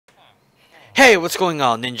Hey, what's going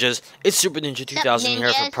on, ninjas? It's Super Ninja 2000 here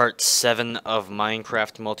for ninjas? part 7 of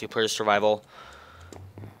Minecraft Multiplayer Survival.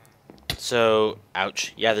 So,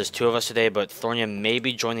 ouch. Yeah, there's 2 of us today, but Thornia may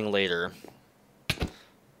be joining later.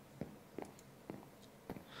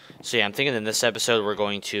 So yeah, I'm thinking in this episode we're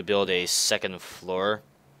going to build a second floor.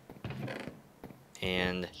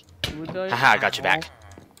 And... haha, I got you back.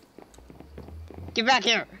 Get back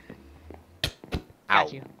here! Ow.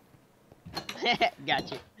 Got you.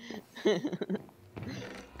 Got you.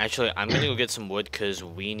 Actually, I'm gonna go get some wood because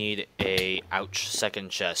we need a, ouch, second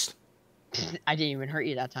chest. I didn't even hurt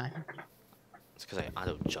you that time. It's because I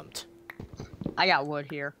auto-jumped. I got wood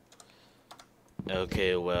here.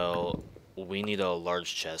 Okay, well, we need a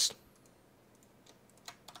large chest.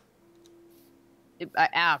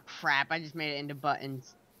 Oh crap, I just made it into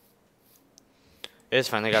buttons. It's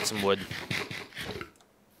fine, I got some wood.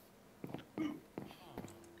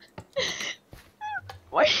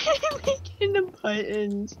 Why did you make it into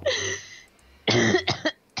buttons?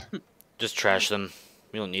 Just trash them.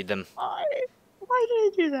 We don't need them. Why? Why did I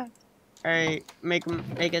do that? Alright, make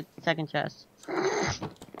a second chest.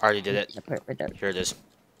 Already did it. I put it right there. Here it is.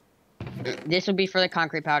 This will be for the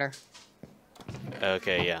concrete powder.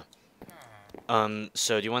 Okay, yeah.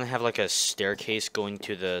 So do you want to have like a staircase going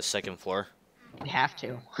to the second floor? We have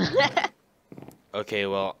to. Okay,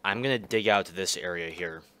 well, I'm gonna dig out this area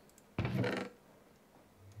here.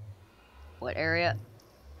 What area?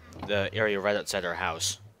 The area right outside our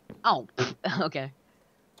house. Oh, okay.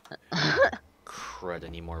 Crud, I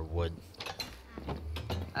need more wood.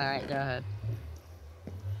 Alright, go ahead.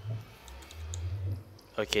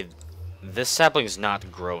 Okay, this sapling's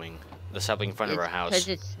not growing. The sapling in front of our house.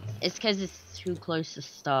 It's because it's too close to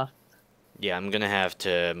stuff. Yeah, I'm gonna have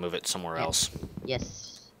to move it somewhere else.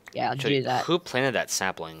 Yes. Yeah, I'll Actually, do that. who planted that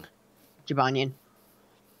sapling? Jabanian.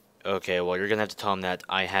 Okay, well, you're gonna have to tell him that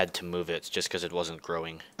I had to move it just because it wasn't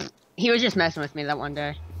growing. He was just messing with me that one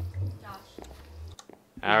day.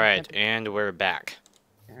 Alright, and we're back.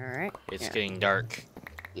 Alright. It's getting dark,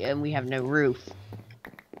 Yeah, and we have no roof.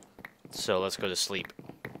 so let's go to sleep.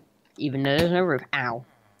 Even though there's no roof. Ow.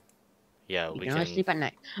 Yeah, We we can only can... sleep at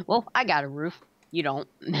night. Well, I got a roof. You don't.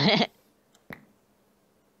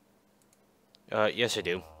 Yes I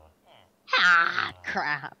do. Ah,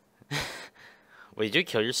 crap. Wait, did you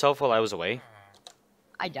kill yourself while I was away?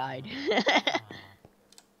 I died.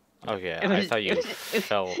 Okay, It I was- thought you it was-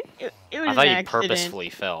 fell. It was I thought an you accident. purposefully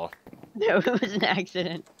fell. No, it was an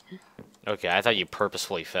accident. Okay, I thought you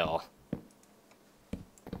purposefully fell.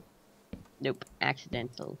 Nope,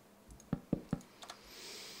 accidental.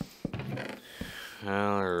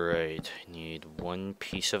 Alright, I need 1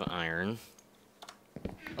 piece of iron.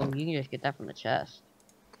 Oh, you can just get that from the chest.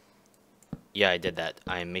 Yeah, I did that.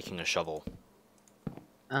 I'm making a shovel.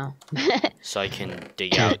 Oh. So I can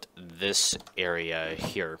dig out this area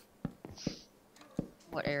here.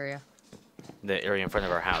 What area? The area in front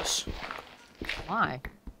of our house. Why?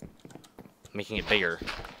 Making it bigger.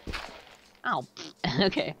 Oh,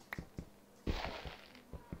 okay.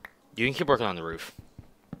 You can keep working on the roof.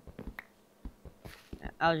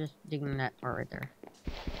 I was just digging that part right there.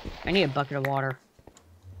 I need a bucket of water.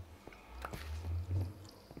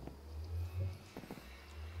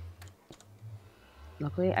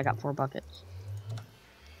 Luckily, I got 4 buckets.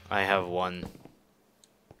 I have 1.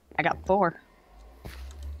 I got 4.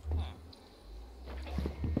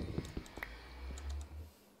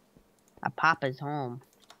 My papa's home.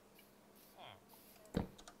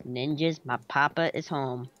 Ninjas, my papa is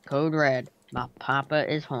home. Code red, my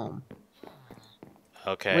papa is home.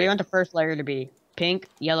 Okay. What do you want the first layer to be? Pink,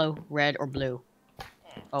 yellow, red, or blue?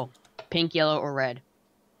 Oh, pink, yellow, or red?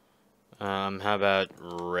 How about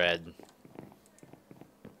red?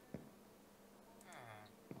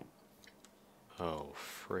 Oh,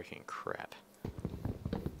 freaking crap.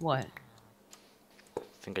 What? I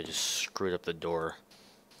think I just screwed up the door.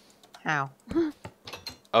 How?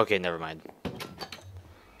 Okay, never mind.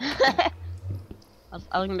 I was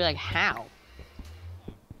gonna be like, how?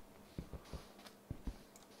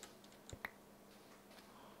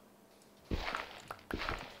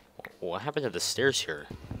 What happened to the stairs here?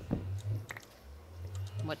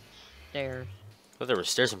 What stairs? I thought there were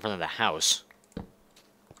stairs in front of the house.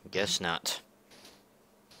 Guess not.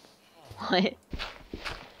 What?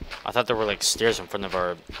 I thought there were like stairs in front of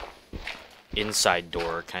our inside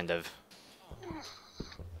door, kind of.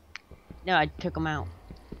 No, I took them out.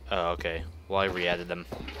 Oh, okay. Well, I re-added them.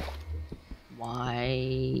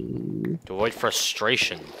 Why? To avoid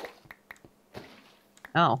frustration.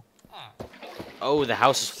 Oh. Oh, the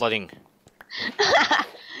house is flooding.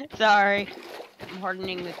 Sorry. I'm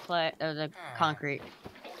hardening the concrete.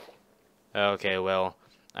 Okay, well,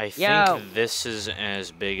 I Yo. think this is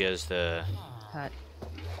as big as the... Hut.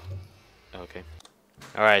 Okay.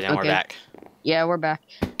 Alright, now we're Okay. back. Yeah, we're back.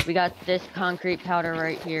 We got this concrete powder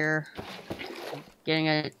right here. Getting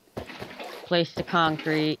it placed to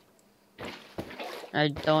concrete. I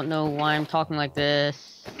don't know why I'm talking like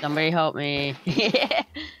this. Somebody help me.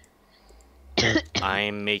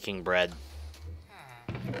 I'm making bread.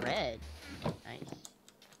 Red. Nice.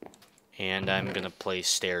 And I'm gonna place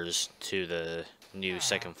stairs to the new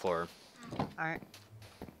second floor. Alright.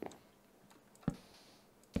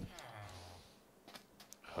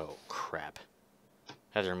 Oh, crap. I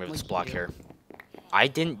have to remove What'd this you block do? here. I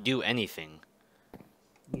didn't do anything.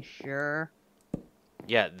 You sure?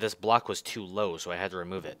 Yeah, this block was too low, so I had to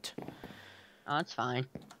remove it. Oh, that's fine.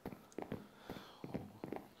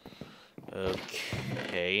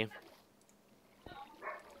 Okay.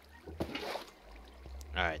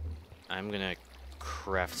 Alright. I'm gonna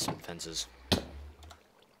craft some fences.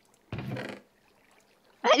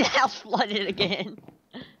 The house flooded again.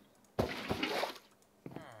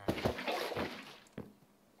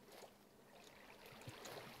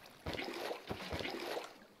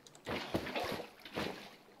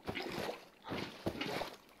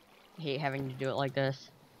 I hate having to do it like this.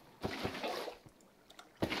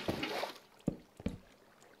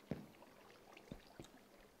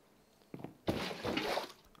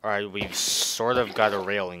 Alright, we've sort of got a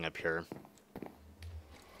railing up here.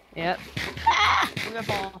 Yep. Ah! I'm gonna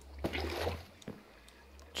fall.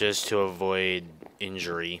 Just to avoid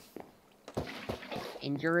injury.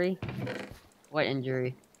 Injury? What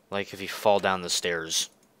injury? Like if you fall down the stairs.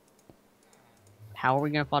 How are we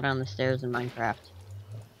gonna fall down the stairs in Minecraft?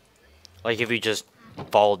 Like if you just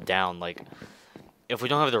fall down, like... If we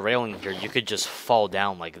don't have the railing here, you could just fall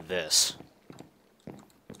down like this. I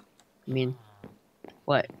mean,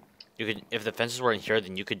 what? You could, if the fences were in here,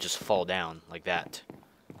 then you could just fall down like that.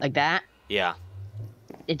 Like that? Yeah.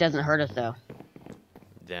 It doesn't hurt us though.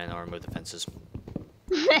 Then I'll remove the fences.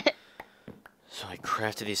 So I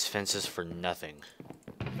crafted these fences for nothing.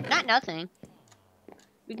 Not nothing.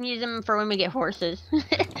 We can use them for when we get horses.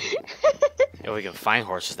 If we can find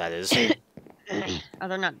horses, that is. Oh,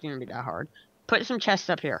 they're not gonna be that hard. Put some chests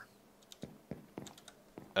up here.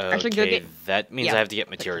 Okay, Actually, go get- that means yeah. I have to get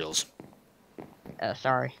materials. Oh,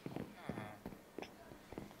 sorry.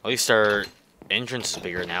 At least our entrance is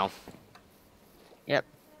bigger now. Yep.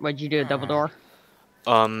 What'd you do? A double door?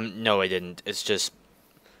 No, I didn't. It's just...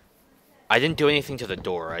 I didn't do anything to the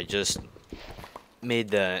door. I just made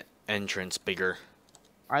the entrance bigger.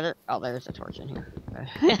 Are there? Oh, there's a torch in here.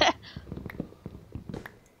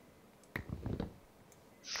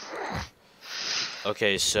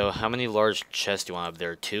 Okay, so how many large chests do you want up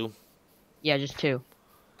there? 2? Yeah, just 2.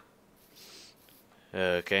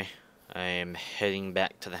 Okay. I am heading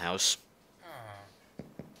back to the house.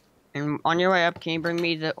 And on your way up, can you bring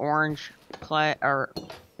me the orange clay or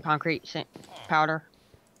concrete powder?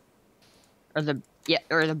 Or the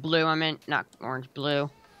or the blue? I meant not orange, blue.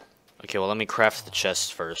 Okay, well let me craft the chests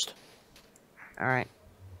first. All right.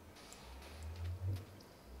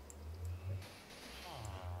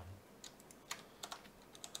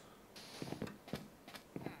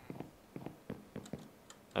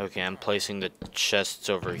 Okay, I'm placing the chests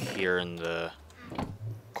over here in the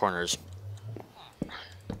corners.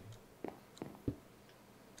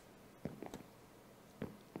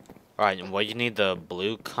 Alright, and what, you need the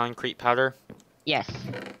blue concrete powder? Yes.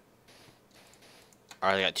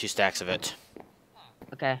 Alright, I got 2 stacks of it.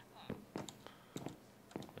 Okay.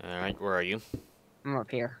 Alright, where are you? I'm up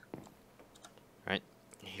here. Alright,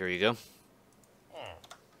 here you go.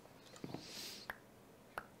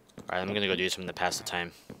 Alright, I'm gonna go do something to pass the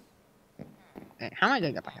time. Okay, how am I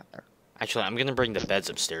gonna get back up there? Actually, I'm gonna bring the beds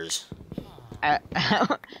upstairs. All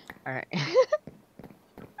right.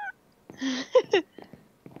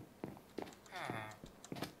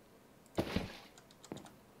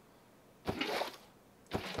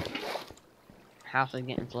 House is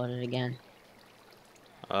getting flooded again.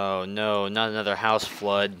 Oh no, not another house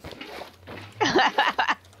flood.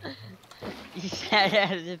 You said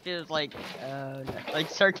it as if it was like, like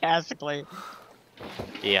sarcastically.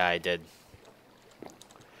 Yeah, I did.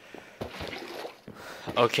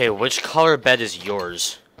 Okay, which color bed is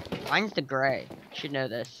yours? Mine's the gray. You should know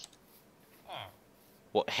this.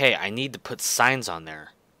 Well, hey, I need to put signs on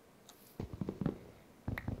there.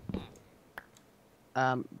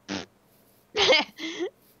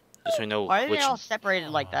 Just so we know Why are which... they all separated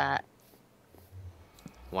like that?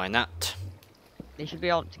 Why not? They should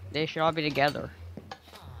be all. They should all be together.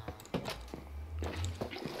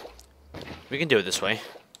 We can do it this way.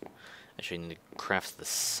 Actually, I need to craft the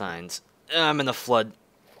signs. I'm in a flood.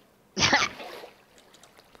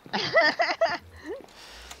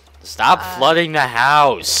 Stop flooding the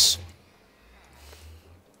house.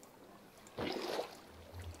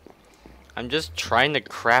 I'm just trying to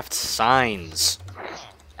craft signs.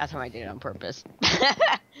 That's why I did it on purpose.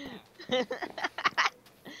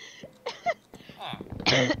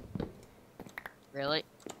 Really?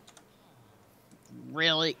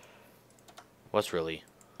 Really? What's really?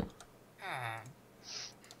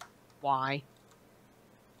 Why?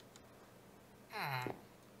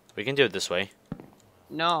 We can do it this way.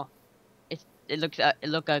 No. It look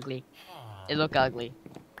ugly. It look ugly.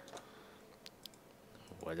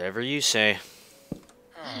 Whatever you say.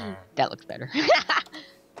 That looks better.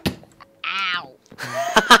 Ow.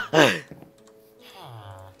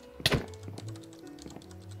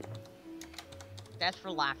 That's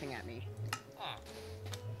for laughing at me.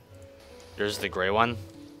 There's the gray one.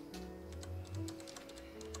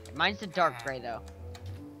 Mine's the dark gray though.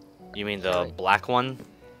 You mean the black one?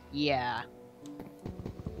 Yeah.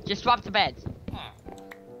 Just swap the beds.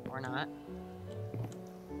 Or not.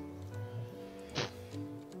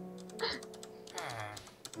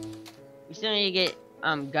 We still need to get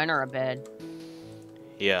Gunner a bed.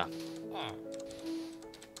 Yeah.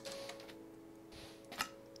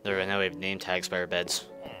 There, now we have name tags by our beds.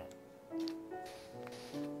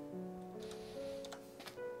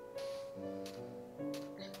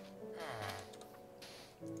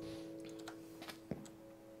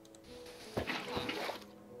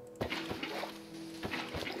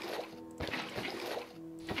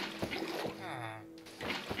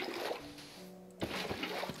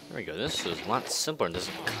 There we go. This is a lot simpler and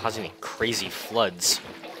doesn't cause any crazy floods.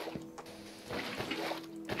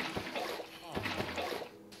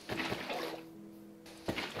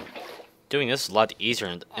 Doing this is a lot easier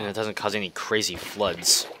and it doesn't cause any crazy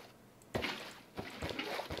floods.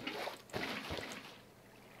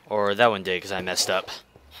 Or that one did because I messed up.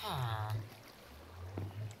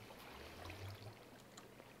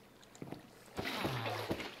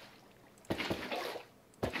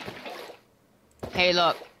 Hey,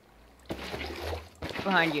 look.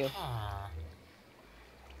 Behind you.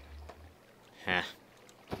 Heh.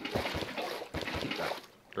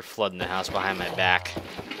 They're flooding the house behind my back.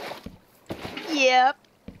 Yep.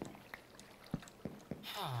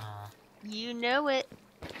 You know it.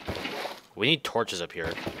 We need torches up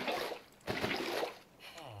here.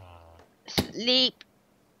 Sleep.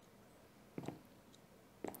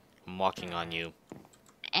 I'm walking on you.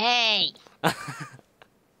 Hey.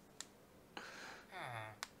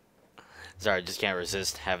 Sorry, I just can't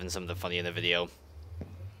resist having something funny in the video.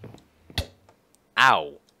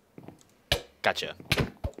 Ow. Gotcha.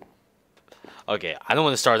 Okay, I don't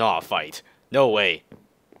want to start off a fight. No way.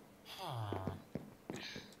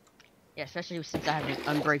 Yeah, especially since I have an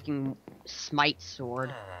unbreaking smite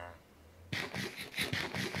sword.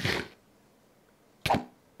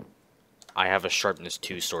 I have a sharpness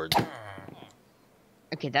 2 sword.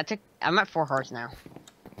 Okay, I'm at 4 hearts now.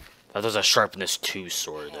 That was a sharpness 2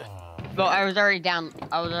 sword. Well, I was already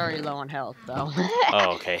low on health, so.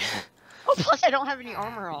 Oh, okay. Oh, plus I don't have any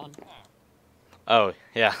armor on. Oh,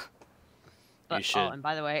 yeah. But, You should. Oh, and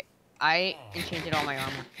by the way, I enchanted all my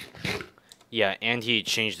armor. Yeah, and he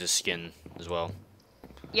changed his skin as well.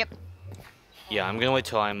 Yep. Yeah, I'm gonna wait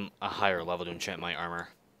till I'm a higher level to enchant my armor.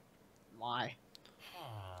 Why?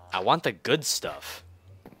 I want the good stuff.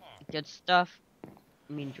 Good stuff?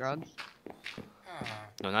 You mean drugs?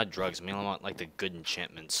 No, not drugs. I mean, I want, like, the good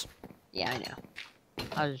enchantments. Yeah, I know.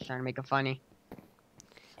 I was just trying to make it funny.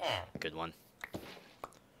 Good one.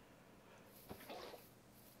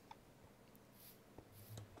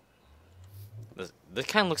 This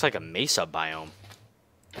kind of looks like a mesa biome.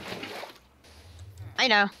 I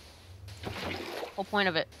know. Whole point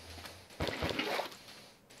of it.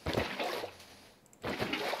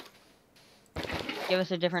 Give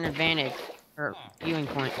us a different advantage. Or viewing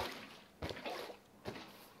point.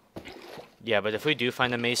 Yeah, but if we do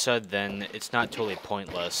find a mesa, then it's not totally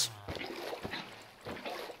pointless.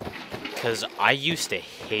 Because I used to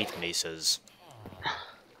hate mesas.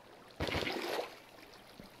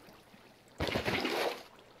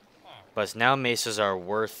 But now mesas are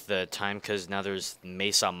worth the time because now there's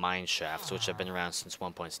mesa mine shafts, which have been around since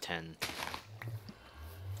 1.10.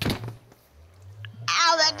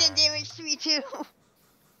 Ow, that did damage to me too.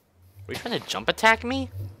 Were you trying to jump attack me?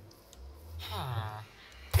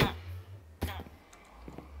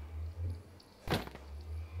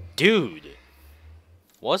 Dude!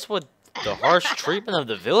 What's with the harsh treatment of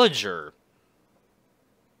the villager?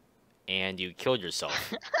 And you killed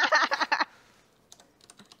yourself.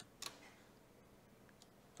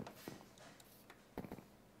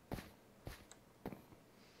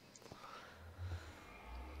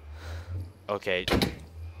 Okay.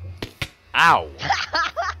 Ow!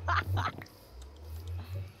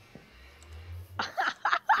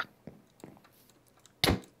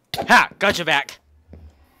 Ha! Gotcha back!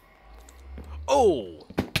 Oh!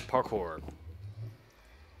 Parkour.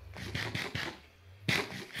 Wait,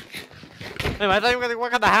 I thought you were gonna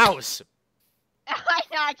work on the house! I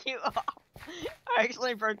knocked you off. I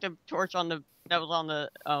actually broke the torch on the that was on the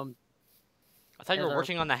I thought you were Hello.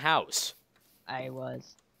 working on the house. I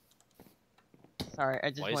was. Sorry, I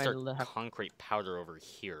just Why is wanted there a little concrete powder over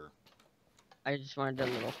here? I just wanted a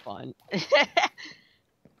little fun.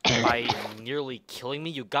 By nearly killing me,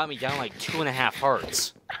 you got me down like 2.5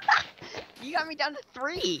 hearts. You got me down to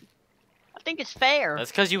 3. I think it's fair.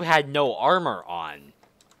 That's because you had no armor on.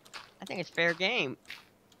 I think it's fair game.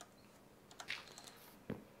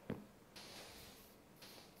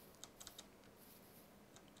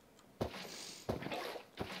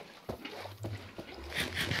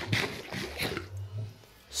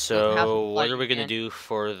 So, what fight are we gonna again. do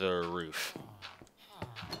for the roof?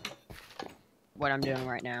 What I'm doing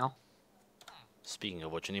right now. Speaking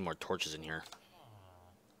of which, I need more torches in here.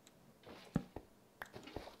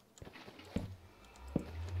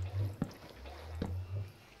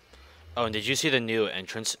 Oh, and did you see the new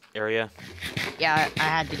entrance area? Yeah, I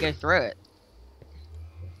had to go through it.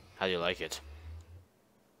 How do you like it?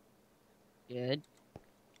 Good.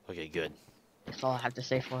 Okay, good. That's all I have to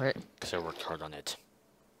say for it. Because I worked hard on it.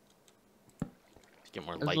 Get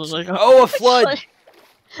more This lights. was in like here. a- Oh, a flood!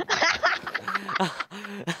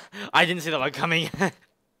 I didn't see that one coming.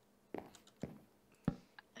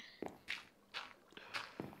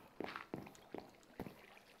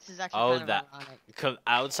 This is actually Oh, kind that- of ironic.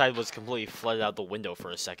 Outside was completely flooded out the window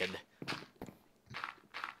for a second.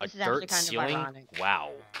 A This is actually dirt kind of ceiling? ironic.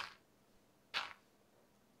 Wow.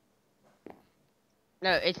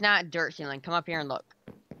 No, it's not dirt ceiling. Come up here and look.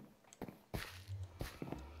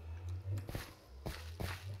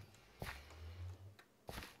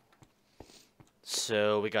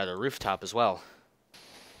 So we got a rooftop as well.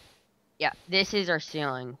 Yeah, this is our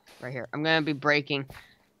ceiling right here. I'm gonna be breaking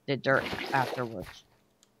the dirt afterwards.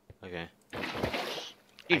 Okay.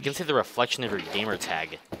 I can see the reflection of your gamer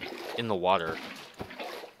tag in the water.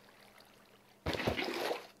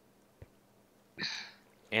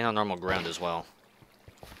 And on normal ground as well.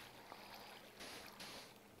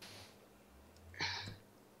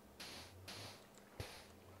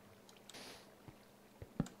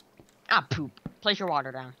 Ah, poop. Place your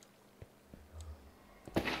water down.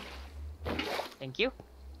 Thank you.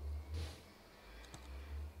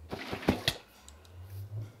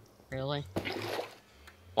 Really?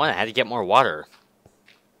 Well, I had to get more water.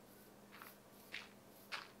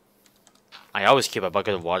 I always keep a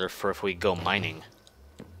bucket of water for if we go mining.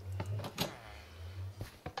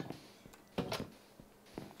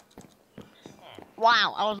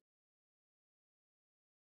 Wow, I was